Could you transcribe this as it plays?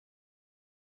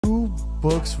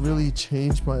books really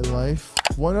changed my life.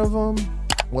 One of them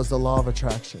was the law of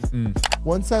attraction.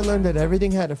 Once I learned that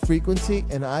everything had a frequency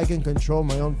and I can control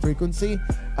my own frequency,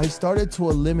 I started to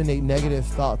eliminate negative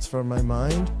thoughts from my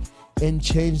mind and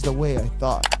change the way I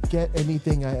thought. Get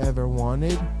anything I ever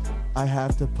wanted, I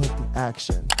have to put the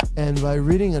action. And by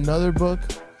reading another book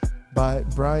by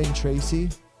Tracy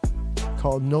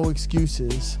called No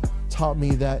Excuses, taught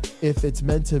me that if it's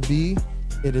meant to be,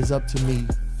 it is up to me.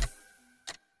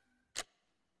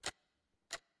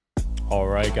 All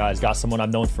right, guys, got someone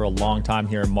I've known for a long time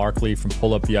here, Markley from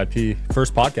Pullup VIP.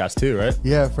 First podcast too, right?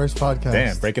 Yeah, first podcast.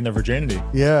 Damn, breaking their virginity.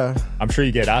 Yeah. I'm sure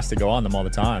you get asked to go on them all the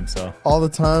time, so. All the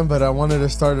time, but I wanted to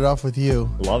start it off with you.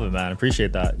 Love it, man.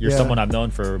 Appreciate that. You're someone I've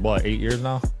known for, what, 8 years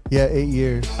now? Yeah, 8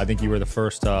 years. I think you were the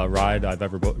first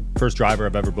first driver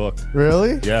I've ever booked.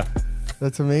 Really? Yeah.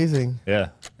 That's amazing. Yeah.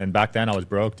 And back then I was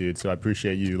broke, dude, so I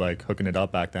appreciate you, like, hooking it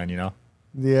up back then, you know?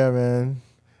 Yeah, man.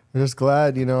 I'm just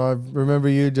glad, you know, I remember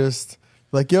you just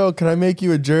like, yo, can I make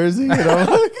you a jersey? And I'm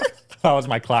like, That was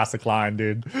my classic line,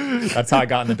 dude. That's how I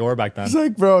got in the door back then. it's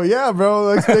like, bro,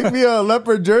 let's make me a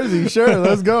leopard jersey. Sure,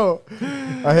 let's go.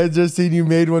 I had just seen you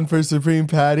made one for Supreme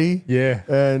Patty. Yeah.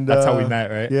 And that's how we met,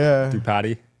 right? Yeah. Through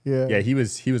Patty. Yeah. Yeah, he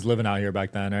was living out here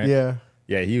back then, right? Yeah.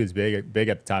 Yeah, he was big at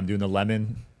the time, doing the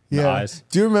lemon in the Yeah. eyes.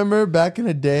 Do you remember back in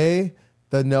the day,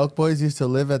 the Nelk boys used to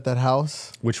live at that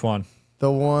house? Which one?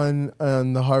 The one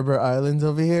on the Harbor Islands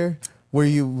over here, where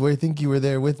I think you were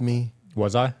there with me.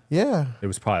 Was I? Yeah. It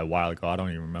was probably a while ago. I don't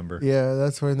even remember. Yeah,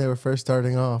 that's when they were first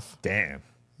starting off. Damn.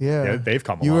 Yeah. Yeah, they've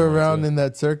come a You long were way, around too. in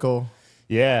that circle.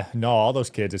 Yeah, no, all those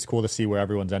kids. It's cool to see where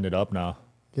everyone's ended up now.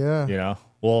 Yeah. You know?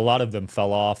 Well, a lot of them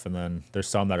fell off, and then there's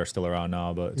some that are still around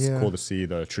now, but it's Yeah. cool to see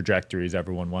the trajectories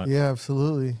everyone went. Yeah,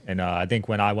 absolutely. And I think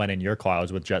when I went in your car, I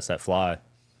was with Jet Set Fly.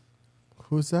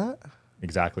 Who's that?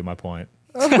 Exactly my point.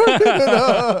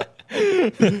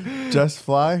 Just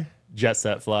Fly? Jet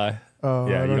Set Fly. Oh,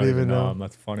 Yeah, I you don't even know. him.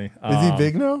 That's funny. Is he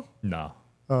big now? No.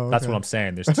 Oh, That's okay. what I'm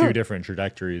saying. There's two different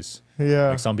trajectories. Yeah.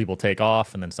 Like some people take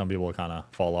off, and then some people kind of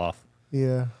fall off.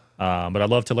 Yeah. But I'd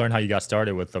love to learn how you got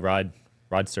started with the ride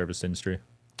service industry.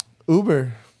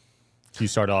 Uber. You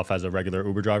started off as a regular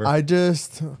Uber driver?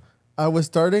 I was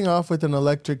starting off with an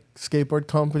electric skateboard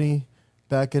company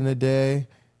back in the day,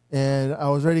 and I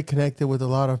was already connected with a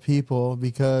lot of people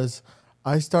because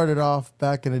I started off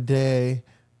back in the day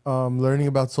learning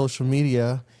about social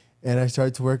media, and I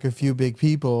started to work with a few big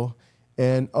people.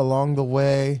 And along the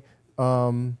way,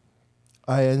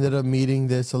 I ended up meeting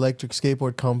this electric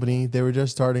skateboard company. They were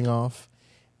just starting off,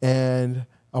 and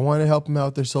I wanted to help them out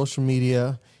with their social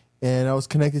media. And I was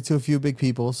connected to a few big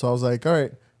people, so I was like, all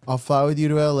right, I'll fly with you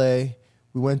to LA.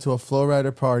 We went to a Flow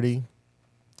Rider party.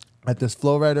 At this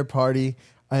Flow Rider party,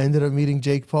 I ended up meeting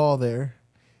Jake Paul there,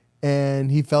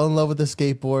 and he fell in love with the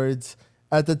skateboards.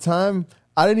 At the time,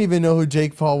 I didn't even know who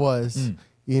Jake Paul was,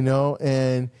 you know,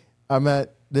 and I'm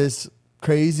at this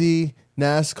crazy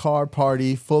NASCAR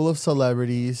party full of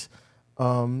celebrities,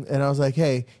 and I was like,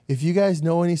 hey, if you guys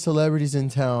know any celebrities in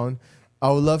town, I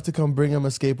would love to come bring him a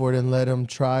skateboard and let him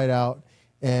try it out.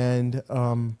 And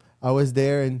I was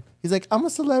there, and he's like, I'm a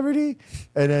celebrity.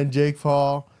 And then Jake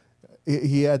Paul,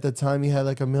 he at the time, he had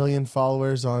like 1 million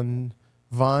followers on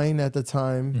Vine at the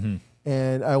time. Mm-hmm.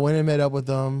 And I went and met up with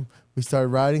him. We started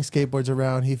riding skateboards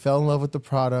around. He fell in love with the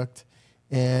product,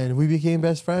 and we became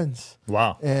best friends.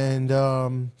 Wow.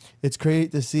 And it's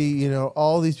great to see, you know,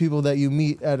 all these people that you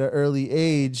meet at an early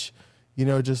age, you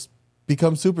know, just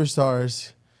become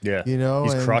superstars. Yeah. You know,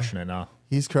 he's and crushing it now.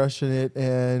 He's crushing it,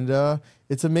 and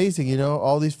it's amazing. You know,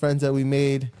 all these friends that we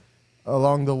made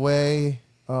along the way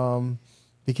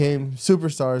became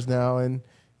superstars now. And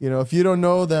you know, if you don't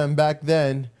know them back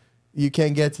then, you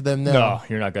can't get to them now. No,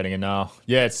 you're not getting it now.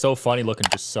 Yeah, it's so funny looking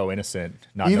just so innocent.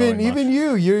 Not Even knowing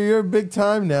much. you're big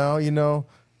time now. You know,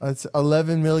 it's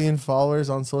 11 million followers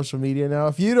on social media now.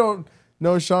 If you don't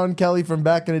know Sean Kelly from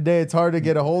back in the day, it's hard to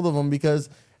get a hold of him because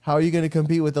how are you going to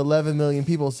compete with 11 million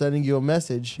people sending you a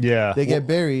message? Yeah. They get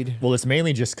buried. Well, it's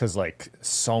mainly just because like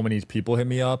so many people hit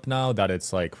me up now that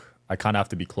it's like I kind of have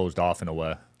to be closed off in a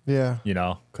way. Yeah. You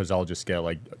know, because I'll just get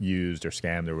like used or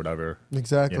scammed or whatever.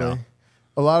 Exactly. You know?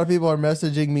 A lot of people are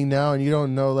messaging me now, and you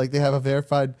don't know, like they have a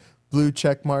verified blue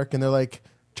check mark, and they're like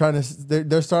trying to,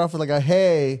 they're start off with like a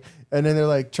hey, and then they're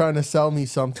like trying to sell me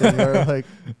something. Or like,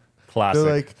 Classic.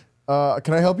 they're like,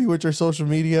 can I help you with your social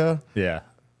media? Yeah.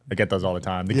 I get those all the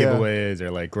time. The Yeah. giveaways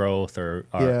or like growth or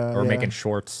Yeah. making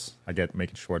shorts. I get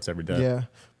making shorts every day. Yeah.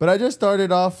 But I just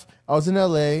started off, I was in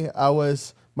LA.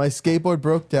 My skateboard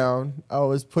broke down. I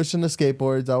was pushing the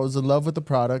skateboards. I was in love with the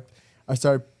product. I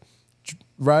started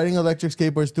riding electric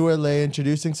skateboards through LA,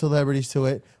 introducing celebrities to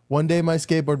it. One day my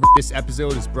skateboard. This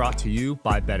episode is brought to you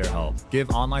by BetterHelp. Give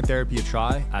online therapy a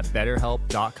try at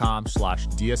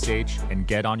betterhelp.com/DSH and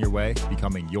get on your way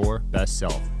becoming your best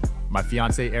self. My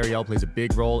fiance Ariel plays a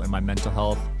big role in my mental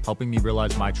health, helping me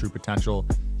realize my true potential.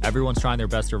 Everyone's trying their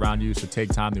best around you, so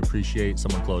take time to appreciate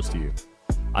someone close to you.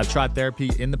 I've tried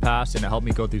therapy in the past and it helped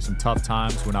me go through some tough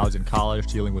times when I was in college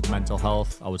dealing with mental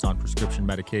health. I was on prescription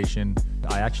medication.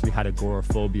 I actually had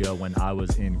agoraphobia when I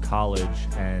was in college,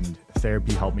 and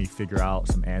therapy helped me figure out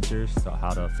some answers to how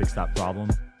to fix that problem.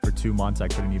 For 2 months, I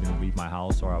couldn't even leave my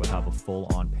house or I would have a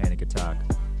full-on panic attack.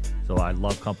 So I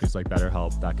love companies like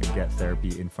BetterHelp that can get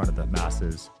therapy in front of the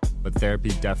masses. But therapy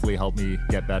definitely helped me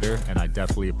get better, and I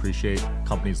definitely appreciate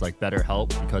companies like BetterHelp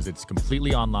because it's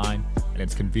completely online and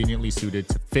it's conveniently suited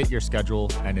to fit your schedule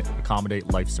and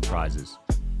accommodate life surprises.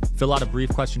 Fill out a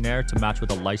brief questionnaire to match with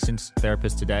a licensed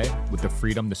therapist today with the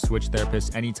freedom to switch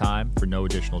therapists anytime for no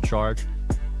additional charge.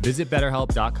 Visit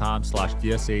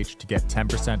betterhelp.com/DSH to get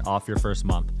 10% off your first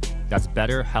month. That's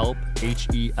BetterHelp,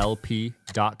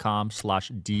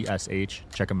 HELP.com/DSH.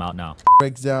 Check them out now.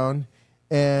 Breaks down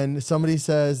and somebody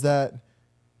says that,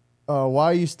 why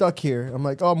are you stuck here? I'm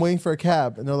like, oh, I'm waiting for a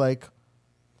cab. And they're like,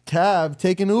 cab?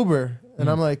 Take an Uber. And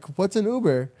I'm like, what's an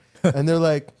Uber? And they're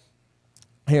like,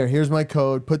 here's my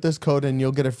code. Put this code in,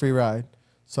 you'll get a free ride.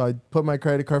 So I put my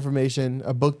credit card information.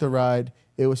 I booked the ride.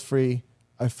 It was free.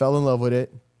 I fell in love with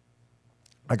it.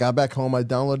 I got back home. I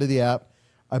downloaded the app.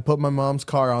 I put my mom's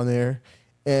car on there,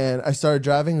 and I started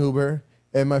driving Uber.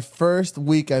 And my first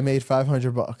week, I made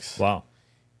 $500. Wow.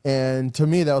 And to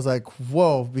me, that was like,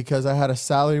 whoa, because I had a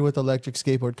salary with electric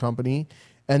skateboard company,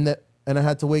 and I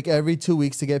had to wait every 2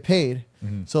 weeks to get paid.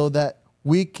 So that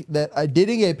week that I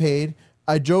didn't get paid,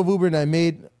 I drove Uber and I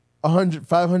made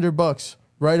 $500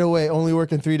 right away, only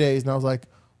working 3 days. And I was like,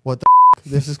 what the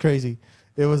this is crazy.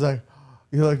 It was like,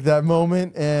 that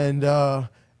moment. And I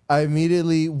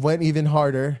immediately went even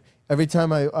harder. Every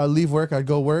time I leave work, I'd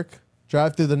go work,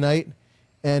 drive through the night.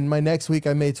 And my next week,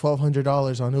 I made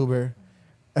 $1,200 on Uber.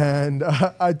 And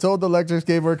I told the electric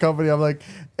skateboard company, I'm like,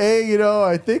 hey,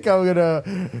 I think I'm going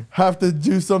to have to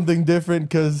do something different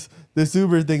because this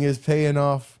Uber thing is paying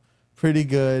off pretty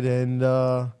good. And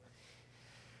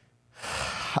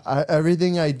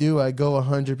everything I do, I go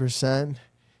 100%.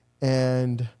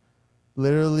 And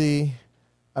literally,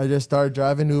 I just started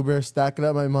driving Uber, stacking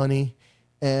up my money,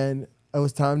 and it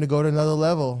was time to go to another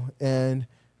level. And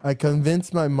I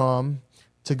convinced my mom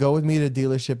to go with me to the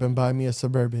dealership and buy me a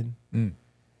Suburban.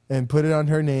 And put it on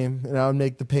her name, and I would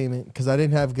make the payment because I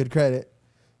didn't have good credit.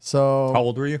 So How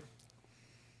old were you?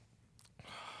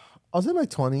 I was in my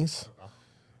 20s.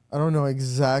 I don't know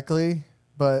exactly,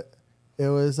 but it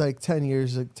was like 10,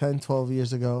 12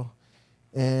 years ago.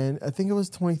 And I think it was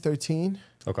 2013.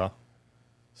 Okay.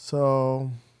 So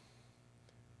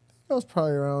I was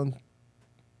probably around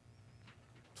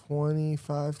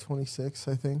 25, 26,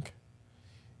 I think.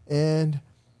 And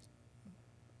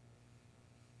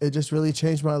it just really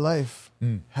changed my life.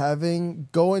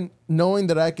 Knowing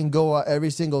that I can go out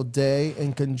every single day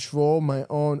and control my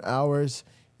own hours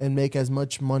and make as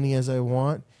much money as I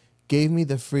want gave me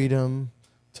the freedom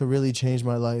to really change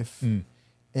my life.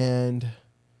 And,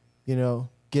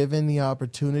 given the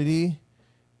opportunity,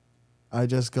 I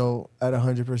just go at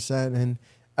 100%. And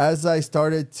as I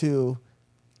started to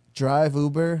drive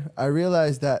Uber, I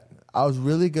realized that I was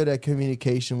really good at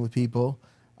communication with people.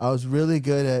 I was really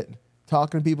good at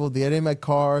talking to people. They get in my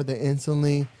car, I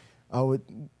would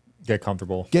Get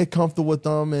comfortable with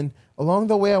them. And along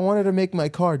the way, I wanted to make my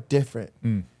car different.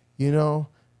 I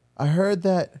heard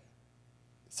that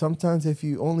sometimes if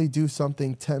you only do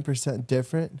something 10%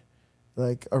 different,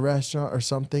 like a restaurant or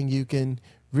something, you can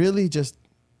really just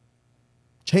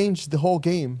change the whole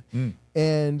game.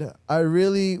 And I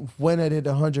really went at it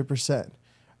 100%.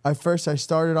 At first, I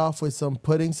started off with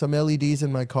putting some LEDs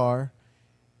in my car.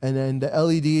 And then the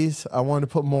LEDs, I wanted to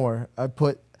put more. I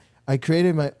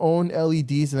created my own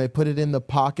LEDs and I put it in the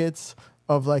pockets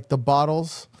of like the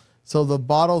bottles. So the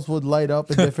bottles would light up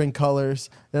in different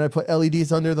colors. Then I put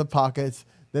LEDs under the pockets.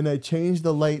 Then I changed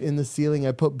the light in the ceiling.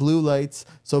 I put blue lights,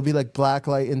 so it'd be like black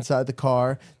light inside the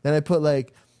car. Then I put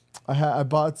I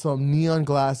bought some neon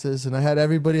glasses and I had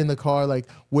everybody in the car like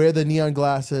wear the neon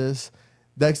glasses.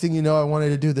 Next thing you know, I wanted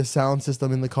to do the sound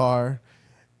system in the car.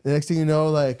 The next thing you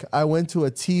know, I went to a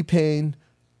T-Pain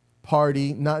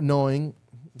party, not knowing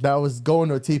that I was going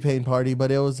to a T-Pain party,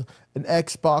 but it was an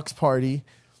Xbox party.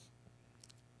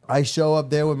 I show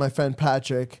up there with my friend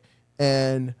Patrick,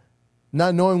 and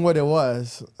not knowing what it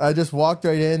was, I just walked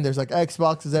right in. There's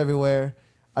Xboxes everywhere.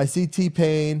 I see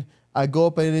T-Pain. I go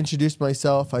up and introduce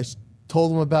myself. I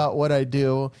told him about what I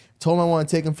do. Told him I want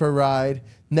to take him for a ride.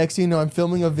 Next thing you know, I'm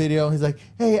filming a video. He's like,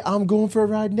 hey, I'm going for a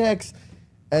ride next.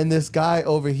 And this guy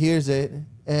overhears it,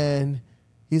 and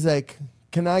he's like,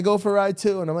 can I go for a ride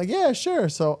too? And I'm like, yeah, sure.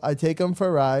 So I take him for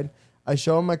a ride. I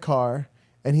show him my car,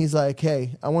 and he's like,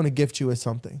 hey, I want to gift you with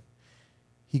something.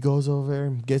 He goes over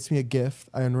and gets me a gift.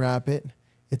 I unwrap it.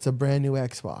 It's a brand new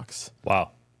Xbox.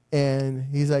 Wow. And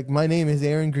he's like, my name is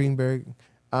Aaron Greenberg.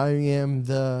 I am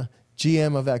the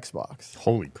GM of Xbox.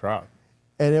 Holy crap.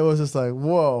 And it was just like,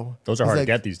 whoa. Those are hard to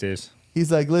get these days.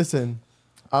 He's like, listen,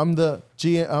 I'm the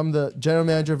general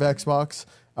manager of Xbox.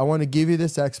 I want to give you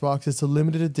this Xbox. It's a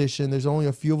limited edition. There's only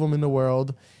a few of them in the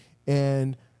world.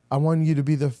 And I want you to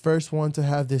be the first one to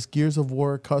have this Gears of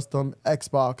War custom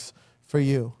Xbox for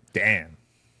you. Damn.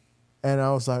 And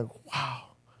I was like, wow.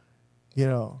 You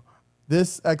know,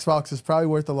 this Xbox is probably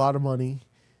worth a lot of money,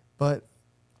 but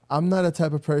I'm not a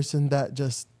type of person that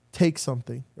just takes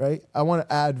something, right? I want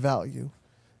to add value.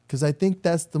 Because I think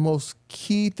that's the most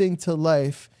key thing to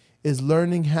life is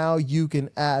learning how you can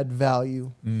add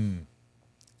value.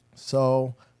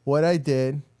 So what I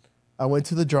did, I went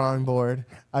to the drawing board.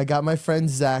 I got my friend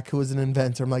Zach, who was an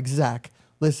inventor. I'm like, Zach,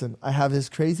 listen, I have this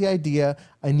crazy idea.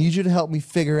 I need you to help me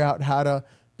figure out how to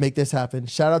make this happen.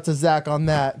 Shout out to Zach on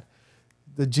that,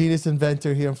 the genius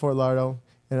inventor here in Fort Lauderdale.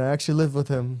 And I actually lived with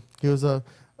him. He was an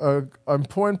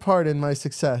important part in my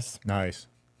success. Nice.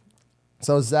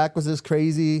 So Zach was this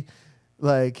crazy,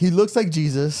 like, he looks like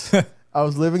Jesus. I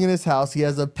was living in his house. He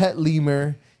has a pet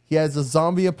lemur. He has a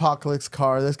zombie apocalypse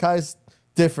car. This guy's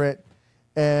different.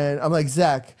 And I'm like,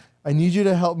 Zach, I need you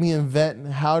to help me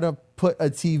invent how to put a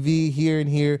TV here and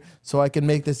here so I can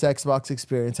make this Xbox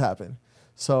experience happen.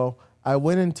 So I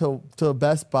went into a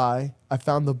Best Buy. I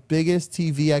found the biggest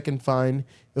TV I can find.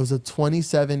 It was a 24-inch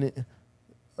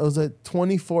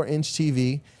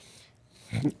TV.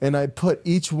 And I put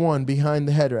each one behind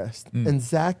the headrest. And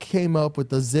Zach came up with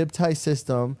the zip tie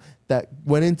system that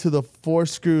went into the 4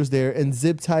 screws there and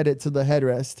zip tied it to the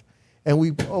headrest. And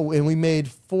we made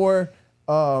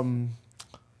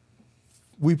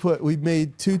we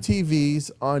made 2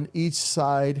 TVs on each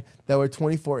side that were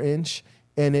 24-inch,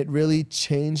 and it really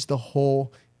changed the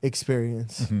whole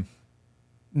experience.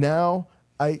 Now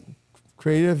I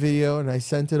created a video and I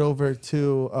sent it over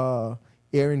to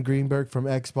Aaron Greenberg from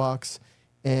Xbox.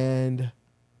 And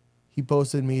he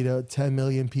posted me to 10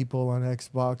 million people on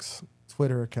Xbox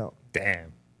Twitter account.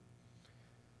 Damn.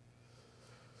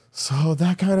 So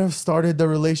that kind of started the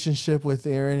relationship with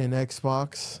Aaron and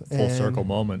Xbox. Full circle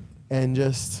moment. And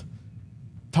just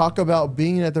talk about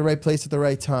being at the right place at the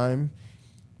right time,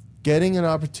 getting an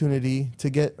opportunity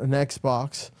to get an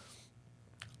Xbox,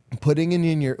 putting it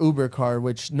in your Uber card,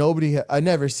 which I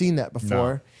never seen that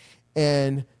before. No.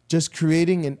 And just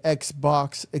creating an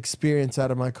Xbox experience out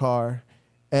of my car.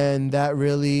 And that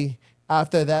really,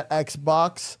 after that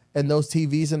Xbox and those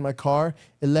TVs in my car,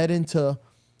 it led into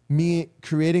me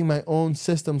creating my own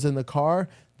systems in the car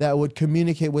that would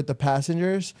communicate with the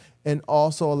passengers and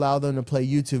also allow them to play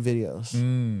YouTube videos.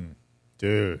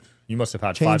 Dude, you must have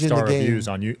had 5-star reviews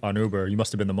on Uber. You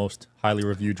must have been the most highly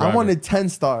reviewed driver. I wanted 10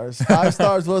 stars. 5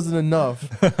 stars wasn't enough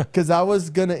because I was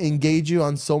going to engage you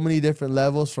on so many different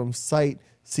levels from sight.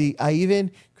 See, I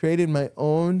even created my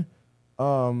own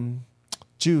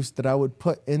juice that I would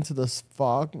put into the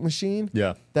fog machine.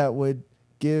 Yeah. That would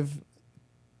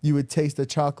you would taste the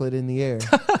chocolate in the air.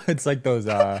 It's like those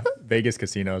Vegas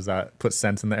casinos that put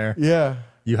scents in the air. Yeah.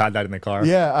 You had that in the car?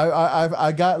 Yeah.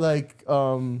 I got like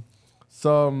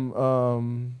some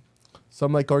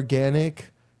like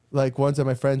organic like ones that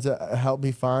my friends helped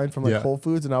me find from like Whole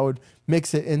Foods, and I would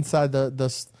mix it inside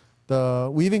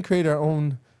we even created our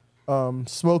own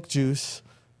smoke juice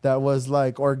that was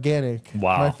like organic.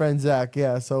 Wow. My friend Zach,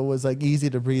 so it was like easy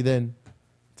to breathe in.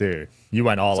 Dude, you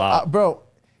went all out. Bro,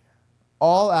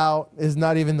 all out is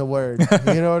not even the word.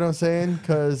 You know what I'm saying?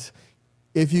 Because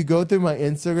if you go through my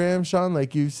Instagram, Sean,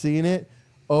 like you've seen it,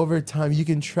 over time you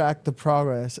can track the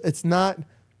progress. It's not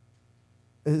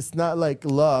like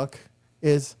luck.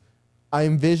 I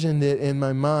envisioned it in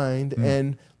my mind,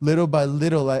 and little by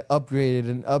little I upgraded,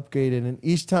 and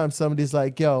each time somebody's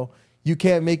like, yo, you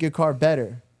can't make your car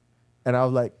better. And I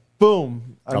was like,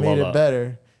 boom, I made it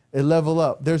better. It leveled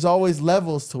up. There's always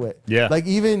levels to it. Yeah. Like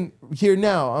even here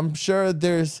now, I'm sure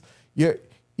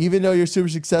even though you're super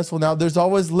successful now, there's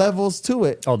always levels to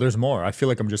it. Oh, there's more. I feel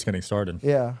like I'm just getting started.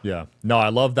 Yeah. Yeah. No, I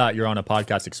love that you're on a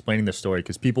podcast explaining the story,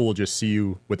 because people will just see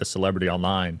you with a celebrity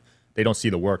online. They don't see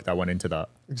the work that went into that.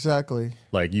 Exactly.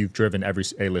 Like you've driven every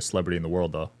A-list celebrity in the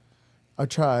world, though. I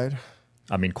tried.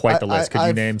 I mean, quite the list. Could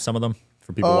you name some of them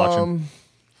for people watching?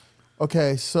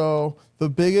 Okay, so the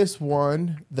biggest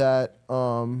one that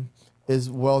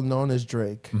is well known is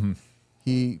Drake.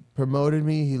 He promoted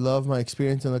me. He loved my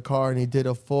experience in the car, and he did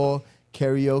a full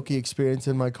karaoke experience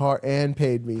in my car and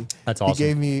paid me. That's awesome. He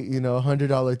gave me,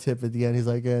 $100 tip at the end. He's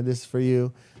like, "Yeah, this is for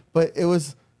you." But it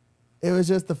was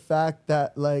just the fact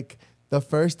that, like, the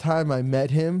first time I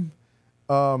met him,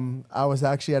 I was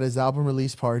actually at his album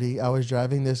release party. I was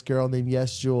driving this girl named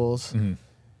Yes Jules.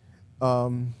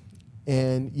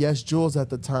 And Yes Jules at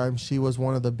the time, she was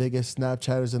one of the biggest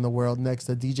Snapchatters in the world next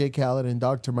to DJ Khaled and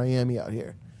Dr. Miami out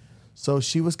here. So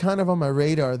she was kind of on my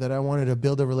radar that I wanted to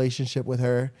build a relationship with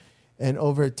her. And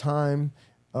over time,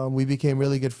 we became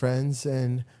really good friends.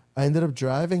 And I ended up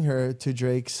driving her to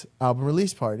Drake's album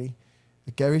release party.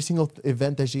 Like every single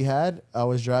event that she had, I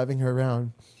was driving her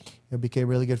around. And became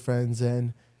really good friends.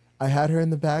 And I had her in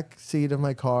the back seat of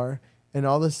my car. And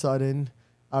all of a sudden,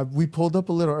 we pulled up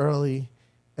a little early.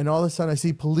 And all of a sudden, I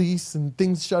see police and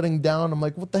things shutting down. I'm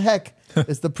like, what the heck?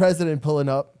 It's the president pulling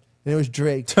up. And it was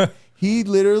Drake. He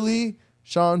literally,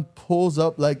 Sean, pulls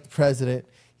up like the president.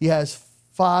 He has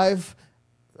 5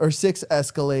 or 6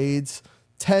 Escalades,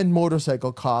 10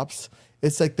 motorcycle cops.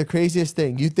 It's like the craziest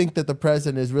thing. You think that the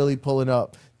president is really pulling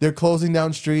up. They're closing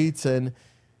down streets, and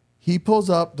he pulls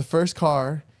up the first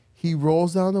car. He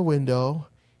rolls down the window,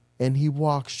 and he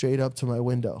walks straight up to my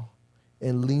window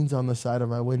and leans on the side of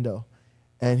my window.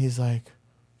 And he's like,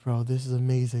 "Bro, this is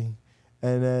amazing."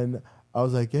 And then I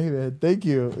was like, "Hey, man, thank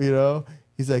you."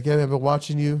 He's like, "Hey, man, I've been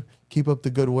watching you. Keep up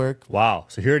the good work." Wow.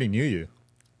 So he already knew you.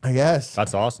 I guess.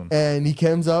 That's awesome. And he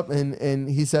comes up and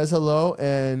he says hello.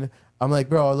 And I'm like,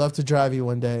 "Bro, I'd love to drive you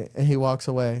one day." And he walks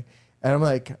away. And I'm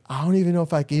like, I don't even know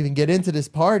if I can even get into this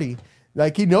party.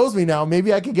 Like, he knows me now.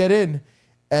 Maybe I could get in.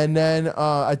 And then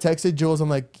I texted Jules. I'm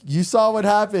like, "You saw what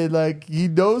happened. Like, he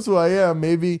knows who I am.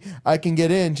 Maybe I can get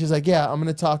in." She's like, "Yeah, I'm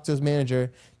going to talk to his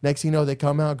manager." Next thing you know, they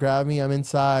come out, grab me. I'm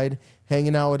inside,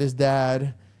 hanging out with his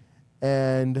dad.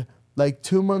 And like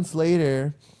 2 months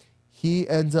later, he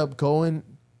ends up going.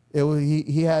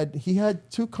 He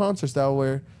had 2 concerts that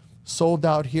were sold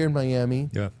out here in Miami.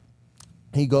 Yeah.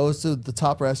 He goes to the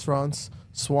top restaurants,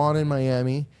 Swan in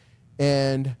Miami.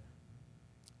 And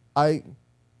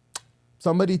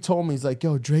somebody told me, he's like,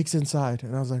 "Yo, Drake's inside."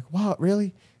 And I was like, "Wow,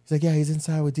 really?" He's like, "Yeah, he's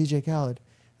inside with DJ Khaled."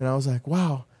 And I was like,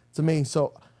 "Wow, it's amazing."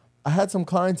 So I had some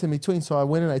clients in between. So I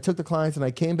went and I took the clients and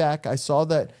I came back. I saw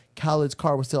that Khaled's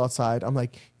car was still outside. I'm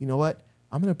like, "You know what?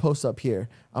 I'm going to post up here.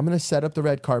 I'm going to set up the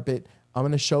red carpet. I'm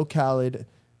going to show Khaled,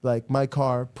 like, my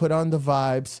car, put on the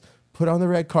vibes, put on the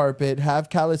red carpet, have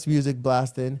Khaled's music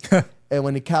blasting." And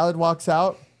when Khaled walks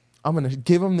out, I'm going to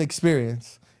give him the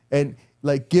experience and,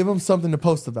 like, give him something to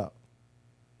post about.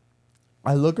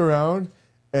 I look around,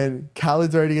 and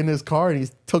Khaled's already in his car, and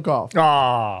he's took off.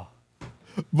 Ah.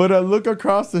 But I look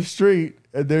across the street,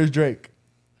 and there's Drake.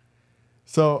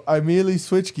 So I immediately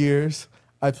switch gears.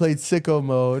 I played sicko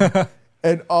mode,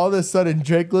 and all of a sudden,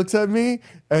 Drake looks at me,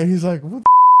 and he's like, "What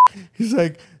the f-?" He's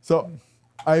like, so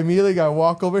I immediately got to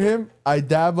walk over him. I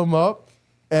dab him up,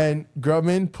 and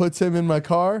Grumman puts him in my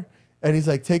car, and he's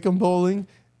like, "Take him bowling."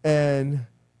 And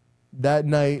that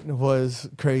night was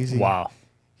crazy. Wow.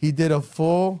 He did a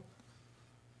full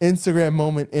Instagram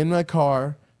moment in my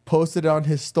car, posted it on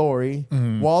his story.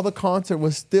 While the concert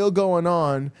was still going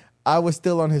on, I was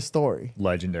still on his story.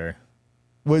 Legendary.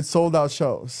 With sold out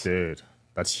shows. Dude,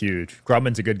 that's huge.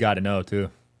 Grumman's a good guy to know,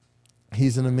 too.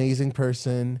 He's an amazing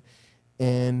person,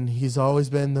 and he's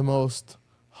always been the most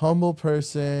humble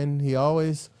person. He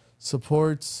always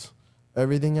supports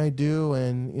everything I do,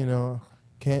 and,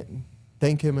 can't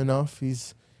thank him enough.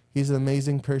 He's an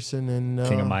amazing person, and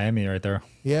King of Miami right there.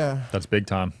 Yeah. That's big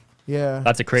time. Yeah.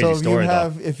 That's a crazy story,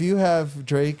 though. If you have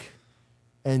Drake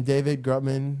and David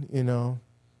Grumman,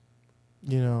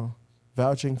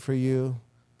 vouching for you,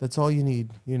 that's all you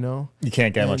need, You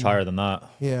can't get much higher than that.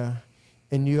 Yeah.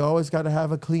 And you always got to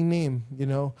have a clean name,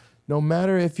 No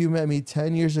matter if you met me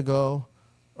 10 years ago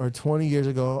or 20 years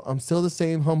ago, I'm still the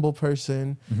same humble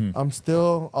person. I'm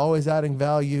still always adding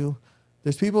value.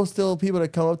 There's people that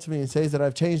come up to me and say that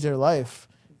I've changed their life.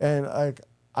 And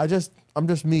I'm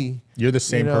just me. You're the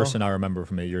same person I remember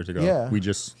from 8 years ago. Yeah. We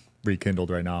just rekindled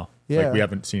right now. Yeah. Like, we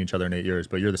haven't seen each other in 8 years,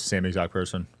 but you're the same exact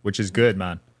person, which is good,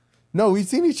 man. No, we've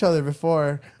seen each other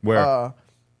before. Where?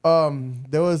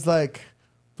 There was like,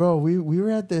 bro, we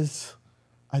were at this,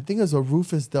 I think it was a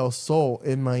Rufus Del Sol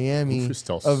in Miami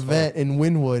event in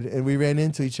Wynwood, and we ran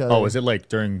into each other. Oh, is it like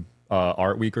during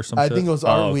Art Week or something? I think it was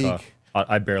Art Week.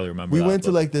 I barely remember. We went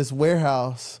to like this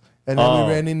warehouse, and then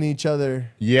we ran into each other.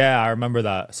 Yeah, I remember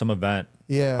that. Some event.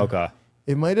 Yeah. Okay.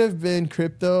 It might have been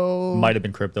Crypto. Might have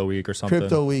been Crypto Week or something.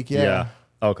 Crypto Week, yeah. Yeah.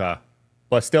 Okay.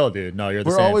 But still, dude, no, you're the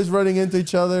We're same. always running into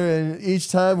each other, and each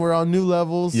time we're on new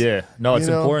levels. Yeah. No, it's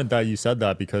important that you said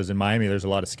that because in Miami, there's a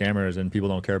lot of scammers and people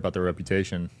don't care about their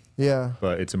reputation. Yeah.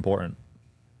 But it's important.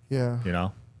 Yeah. You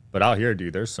know? But out here,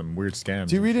 dude, there's some weird scams.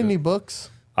 Do you read any books?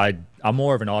 I'm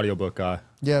more of an audiobook guy.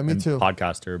 Yeah, me too.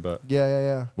 Podcaster, but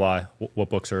Yeah. why? What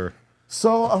books are?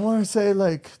 So I want to say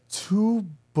like 2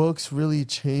 books really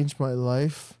changed my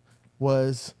life.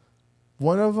 Was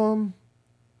one of them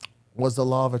was The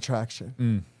Law of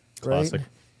Attraction. Classic. Right?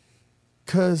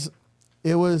 Because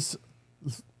it was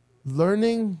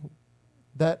learning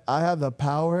that I have the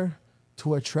power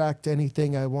to attract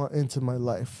anything I want into my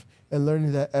life, and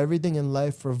learning that everything in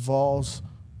life revolves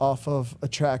off of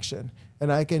attraction,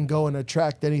 and I can go and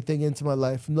attract anything into my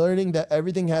life. Learning that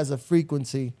everything has a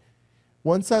frequency.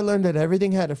 Once I learned that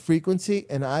everything had a frequency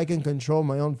and I can control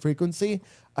my own frequency,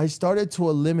 I started to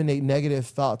eliminate negative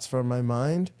thoughts from my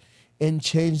mind and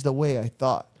change the way I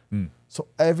thought. So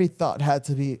every thought had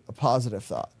to be a positive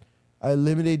thought. I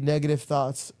eliminated negative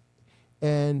thoughts,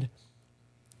 and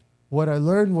what I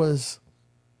learned was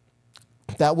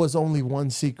that was only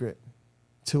one secret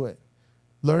to it.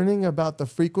 Learning about the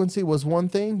frequency was one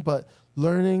thing, but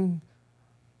learning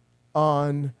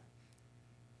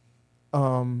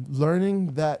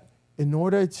that in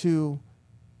order to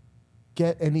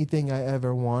get anything I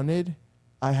ever wanted,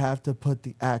 I have to put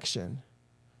the action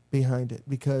behind it,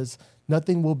 because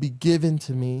nothing will be given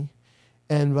to me.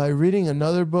 And by reading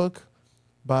another book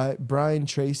by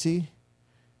Tracy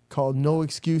called No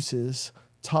Excuses,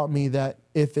 taught me that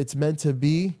if it's meant to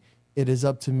be, it is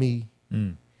up to me.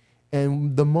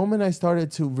 And the moment I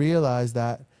started to realize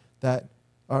that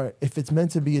all right, if it's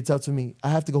meant to be, it's up to me. I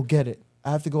have to go get it.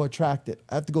 I have to go attract it.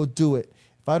 I have to go do it.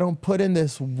 If I don't put in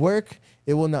this work,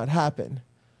 it will not happen.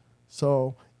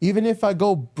 So even if I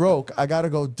go broke, I got to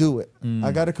go do it.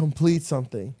 I got to complete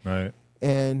something. Right.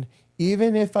 And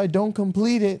even if I don't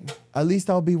complete it, at least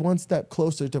I'll be one step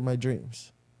closer to my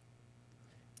dreams.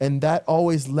 And that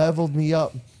always leveled me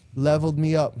up.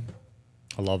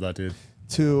 I love that, dude.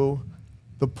 To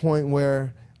the point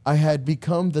where I had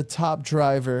become the top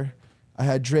driver. I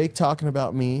had Drake talking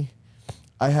about me.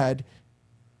 I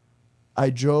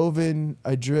drove Kim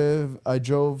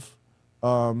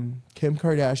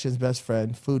Kardashian's best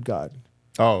friend, Food God.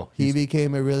 Oh, He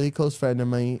became a really close friend of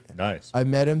mine. Nice. I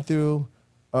met him through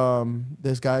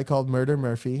this guy called Murder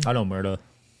Murphy. I know Murda.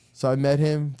 So I met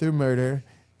him through Murder,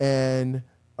 and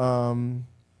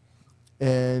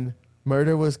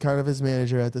Murder was kind of his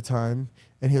manager at the time,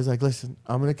 and he was like, "Listen,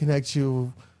 I'm gonna connect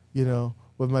you,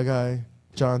 with my guy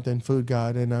Jonathan, Food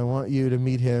God, and I want you to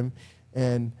meet him."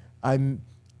 And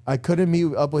I couldn't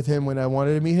meet up with him when I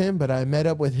wanted to meet him, but I met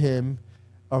up with him.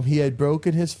 He had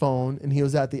broken his phone, and he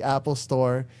was at the Apple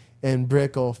store in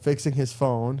Brickell fixing his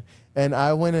phone. And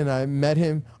I went and I met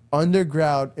him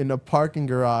underground in a parking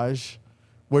garage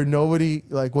where nobody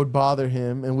would bother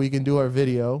him, and we can do our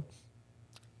video.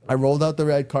 I rolled out the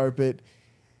red carpet,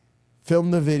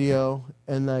 filmed the video,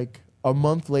 and a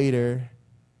month later,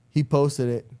 he posted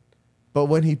it. But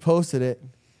when he posted it,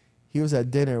 he was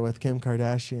at dinner with Kim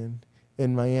Kardashian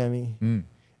in Miami.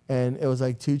 And it was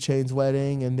 2 Chainz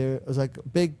wedding, and there was a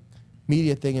big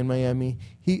media thing in Miami.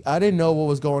 I didn't know what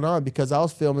was going on because I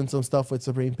was filming some stuff with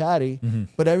Supreme Patty,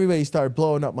 but everybody started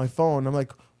blowing up my phone. I'm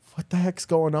like, what the heck's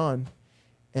going on?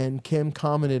 And Kim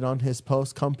commented on his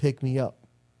post, "Come pick me up."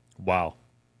 Wow.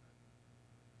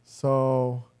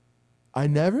 So I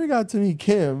never got to meet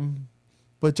Kim,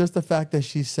 but just the fact that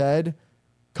she said,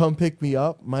 "Come pick me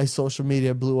up," my social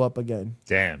media blew up again.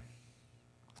 Damn.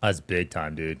 That's big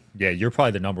time, dude. Yeah, you're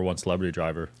probably the #1 celebrity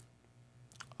driver.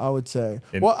 I would say.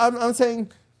 Well, I'm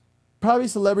saying probably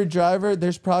celebrity driver.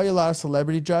 There's probably a lot of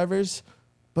celebrity drivers,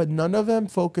 but none of them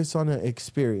focus on an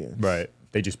experience. Right.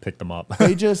 They just pick them up.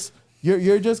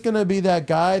 You're just going to be that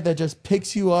guy that just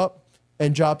picks you up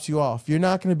and drops you off. You're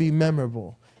not going to be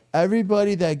memorable.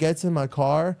 Everybody that gets in my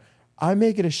car, I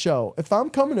make it a show. If I'm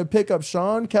coming to pick up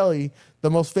Sean Kelly, the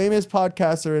most famous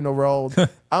podcaster in the world,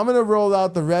 I'm going to roll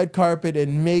out the red carpet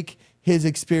and make his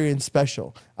experience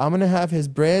special. I'm going to have his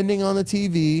branding on the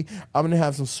TV. I'm going to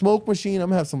have some smoke machine. I'm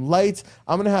going to have some lights.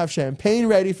 I'm going to have champagne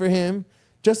ready for him.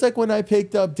 Just like when I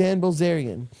picked up Dan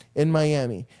Bilzerian in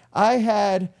Miami. I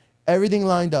had everything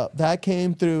lined up. That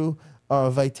came through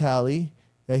Vitali.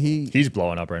 He's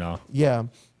blowing up right now. Yeah.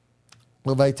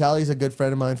 Well, Vitali's a good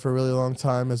friend of mine for a really long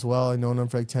time as well. I've known him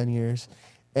for 10 years.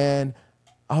 And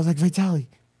I was like, Vitali,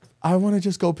 I want to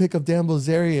just go pick up Dan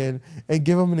Bilzerian and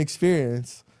give him an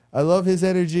experience. I love his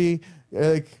energy.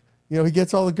 He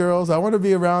gets all the girls. I want to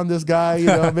be around this guy.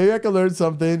 Maybe I can learn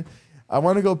something. I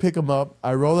want to go pick him up.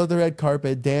 I roll out the red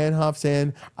carpet. Dan hops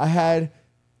in. I had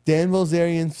Dan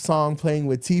Bilzerian song playing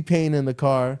with T-Pain in the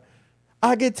car.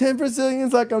 I get 10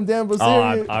 Brazilians like I'm Dan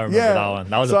Bilzerian. I remember that one.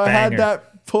 That was so a banger. I had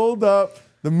that pulled up,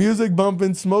 the music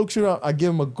bumping, smoke shoot up. I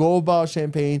give him a gold bottle of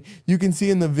champagne. You can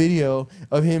see in the video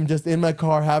of him just in my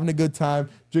car having a good time,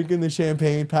 drinking the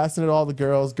champagne, passing it to all the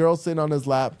girls sitting on his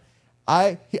lap.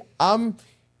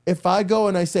 If I go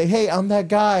and I say, hey, I'm that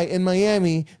guy in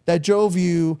Miami that drove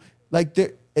you, like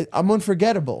I'm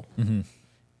unforgettable. Mm-hmm.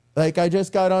 Like I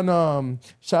just got on,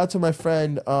 shout out to my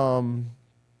friend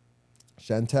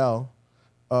Chantel.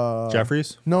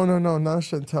 Jeffries? No, not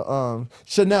Chantel.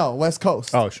 Chanel, West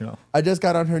Coast. Oh, Chanel. I just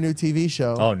got on her new TV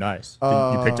show. Oh, nice.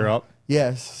 You picked her up?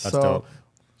 Yes. That's dope.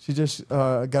 She just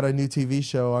got a new TV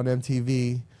show on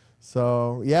MTV.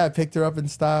 So, yeah, I picked her up in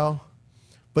style.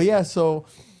 But, yeah, so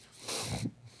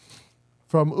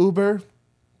from Uber,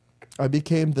 I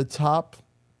became the top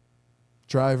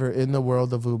driver in the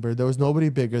world of Uber. There was nobody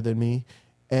bigger than me.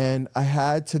 And I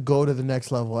had to go to the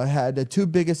next level. I had the two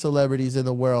biggest celebrities in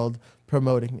the world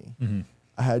promoting me. Mm-hmm.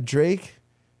 I had Drake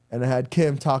and I had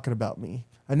Kim talking about me.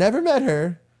 I never met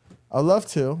her. I'd love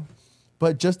to.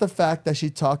 But just the fact that she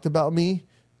talked about me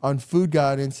on Food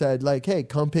God and said, like, hey,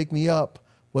 come pick me up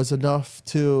was enough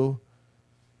to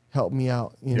help me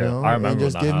out, you know? I remember and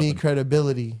just when that give me happened.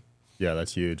 credibility. Yeah,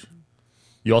 that's huge.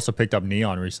 You also picked up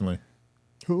Neon recently.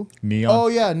 Who? Neon? Oh,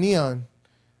 yeah, Neon.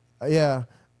 Yeah.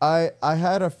 I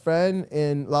had a friend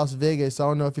in Las Vegas. I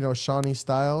don't know if you know Shawnee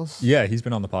Styles. Yeah, he's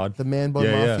been on the pod. The Man Boy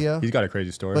Yeah. Mafia. He's got a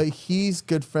crazy story. But he's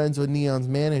good friends with Neon's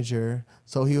manager.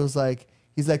 So he's like,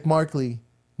 Markley,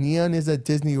 Neon is at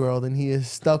Disney World and he is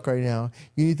stuck right now.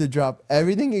 You need to drop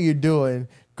everything that you're doing,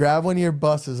 grab one of your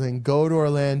buses and go to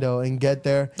Orlando and get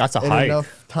there. That's a in hike.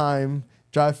 enough time.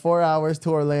 Drive 4 hours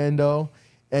to Orlando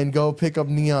and go pick up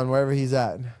Neon wherever he's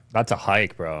at. That's a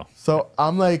hike, bro. So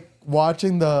I'm like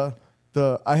watching I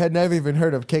had never even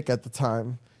heard of Kick at the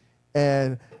time.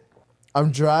 And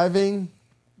I'm driving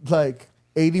like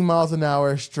 80 miles an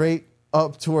hour straight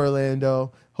up to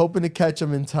Orlando, hoping to catch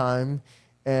him in time.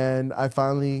 And I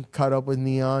finally caught up with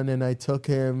Neon and I took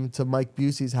him to Mike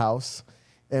Busey's house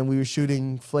and we were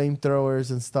shooting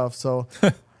flamethrowers and stuff. So,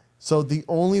 so the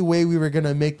only way we were going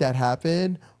to make that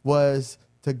happen was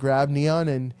to grab Neon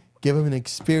and give him an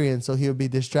experience so he would be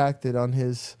distracted on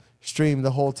his stream the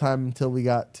whole time until we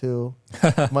got to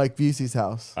Mike Busey's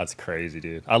house. That's crazy,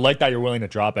 dude. I like that you're willing to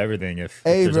drop everything if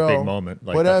Hey, there's bro, a big moment.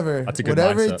 Like whatever. That's a good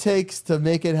Whatever mindset. it takes to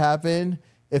make it happen.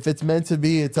 If it's meant to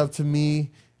be, it's up to me.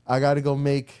 I got to go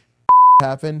make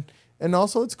happen. And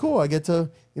also, it's cool. I get to,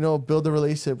 build a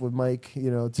relationship with Mike,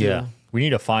 too. Yeah. We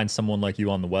need to find someone like you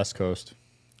on the West Coast.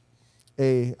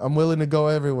 Hey, I'm willing to go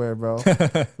everywhere, bro.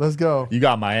 Let's go. You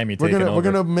got Miami taking over. We're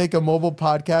gonna make a mobile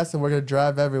podcast and we're gonna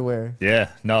drive everywhere.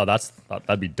 Yeah, no,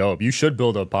 that'd be dope. You should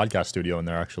build a podcast studio in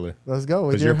there, actually. Let's go.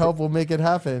 With your help, we'll make it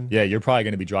happen. Yeah, you're probably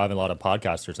going to be driving a lot of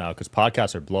podcasters now because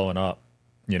podcasts are blowing up.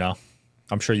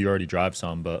 I'm sure you already drive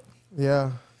some, but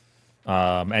yeah.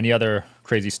 Any other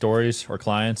crazy stories or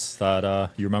clients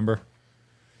that you remember?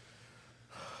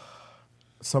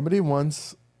 Somebody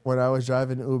once, when I was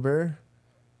driving Uber,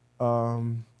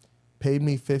 paid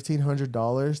me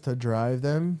 $1,500 to drive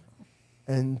them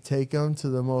and take them to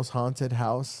the most haunted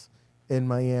house in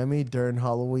Miami during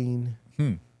Halloween.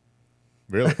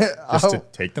 Really? Just to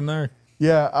take them there?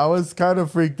 Yeah, I was kind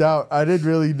of freaked out. I didn't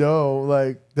really know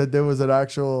that there was an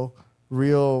actual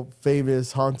real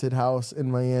famous haunted house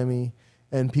in Miami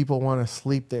and people want to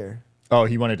sleep there. Oh,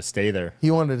 he wanted to stay there.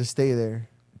 He wanted to stay there.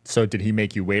 So did he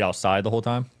make you wait outside the whole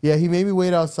time? Yeah, he made me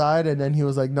wait outside and then he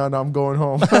was like, no, I'm going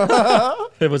home.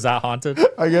 It was that haunted?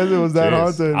 I guess it was that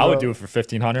haunted. I would do it for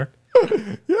 $1,500.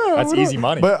 Yeah, that's easy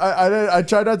money. But I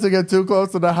tried not to get too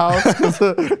close to the house because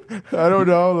I don't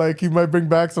know, he might bring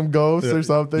back some ghosts or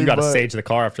something. You got to sage the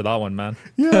car after that one, man.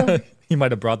 Yeah. He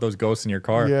might have brought those ghosts in your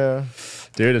car. Yeah.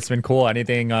 Dude, it's been cool.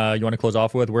 Anything you want to close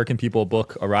off with? Where can people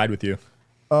book a ride with you?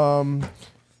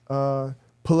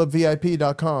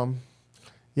 Pullupvip.com.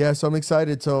 Yeah, so I'm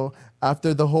excited. So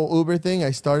after the whole Uber thing,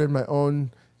 I started my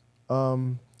own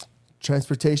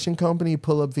transportation company,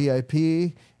 Pullup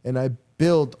VIP, and I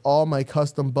build all my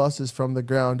custom buses from the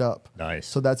ground up. Nice.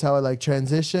 So that's how I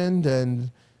transitioned, and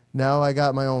now I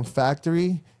got my own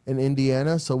factory in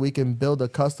Indiana, so we can build a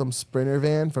custom Sprinter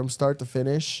van from start to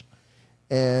finish,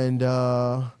 and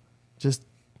just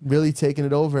really taking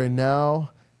it over. And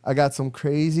now I got some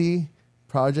crazy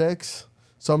projects.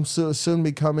 So I'm soon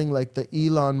becoming like the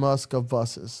Elon Musk of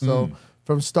buses. So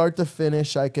from start to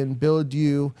finish, I can build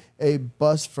you a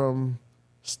bus from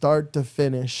start to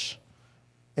finish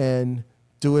and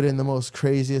do it in the most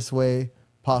craziest way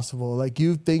possible. Like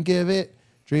you think of it,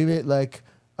 dream it. Like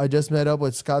I just met up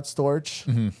with Scott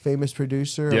Storch, famous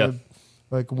producer of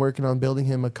Like I'm working on building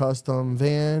him a custom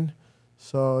van.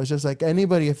 So it's just like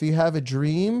anybody, if you have a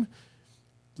dream,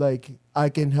 like I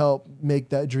can help make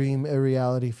that dream a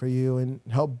reality for you and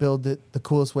help build it the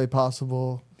coolest way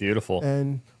possible. Beautiful.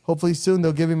 And hopefully soon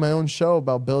they'll give me my own show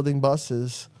about building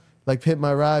buses. Like Pit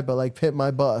My Ride, but like Pit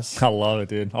My Bus. I love it,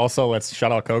 dude. Also, let's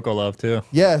shout out Coco Love, too.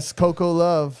 Yes, Coco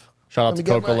Love. Shout out to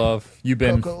Coco Love. You've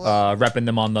been repping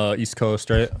them on the East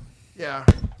Coast, right? Yeah.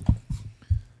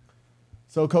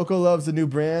 So Coco Love's a new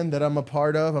brand that I'm a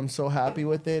part of. I'm so happy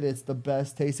with it. It's the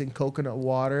best tasting coconut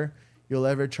water you'll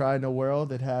ever try in the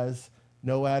world. It has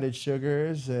no added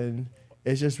sugars, and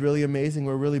it's just really amazing.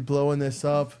 We're really blowing this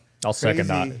up. I'll second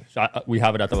that. We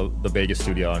have it at the Vegas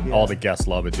studio, and all the guests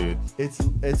love it, dude.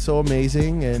 It's so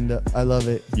amazing, and I love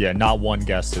it. Yeah, not one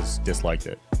guest has disliked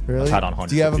it. Really? I've had on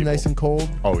hundreds. Do you have of them people. nice and cold?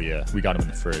 Oh yeah, we got them in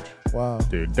the fridge. Wow,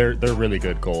 dude, they're really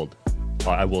good cold.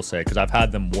 I will say, because I've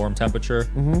had them warm temperature,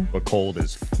 but cold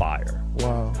is fire.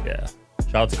 Wow. Yeah.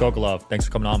 Shout out to Coco Love. Thanks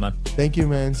for coming on, man. Thank you,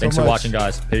 man. Thanks for watching,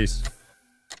 guys. Peace.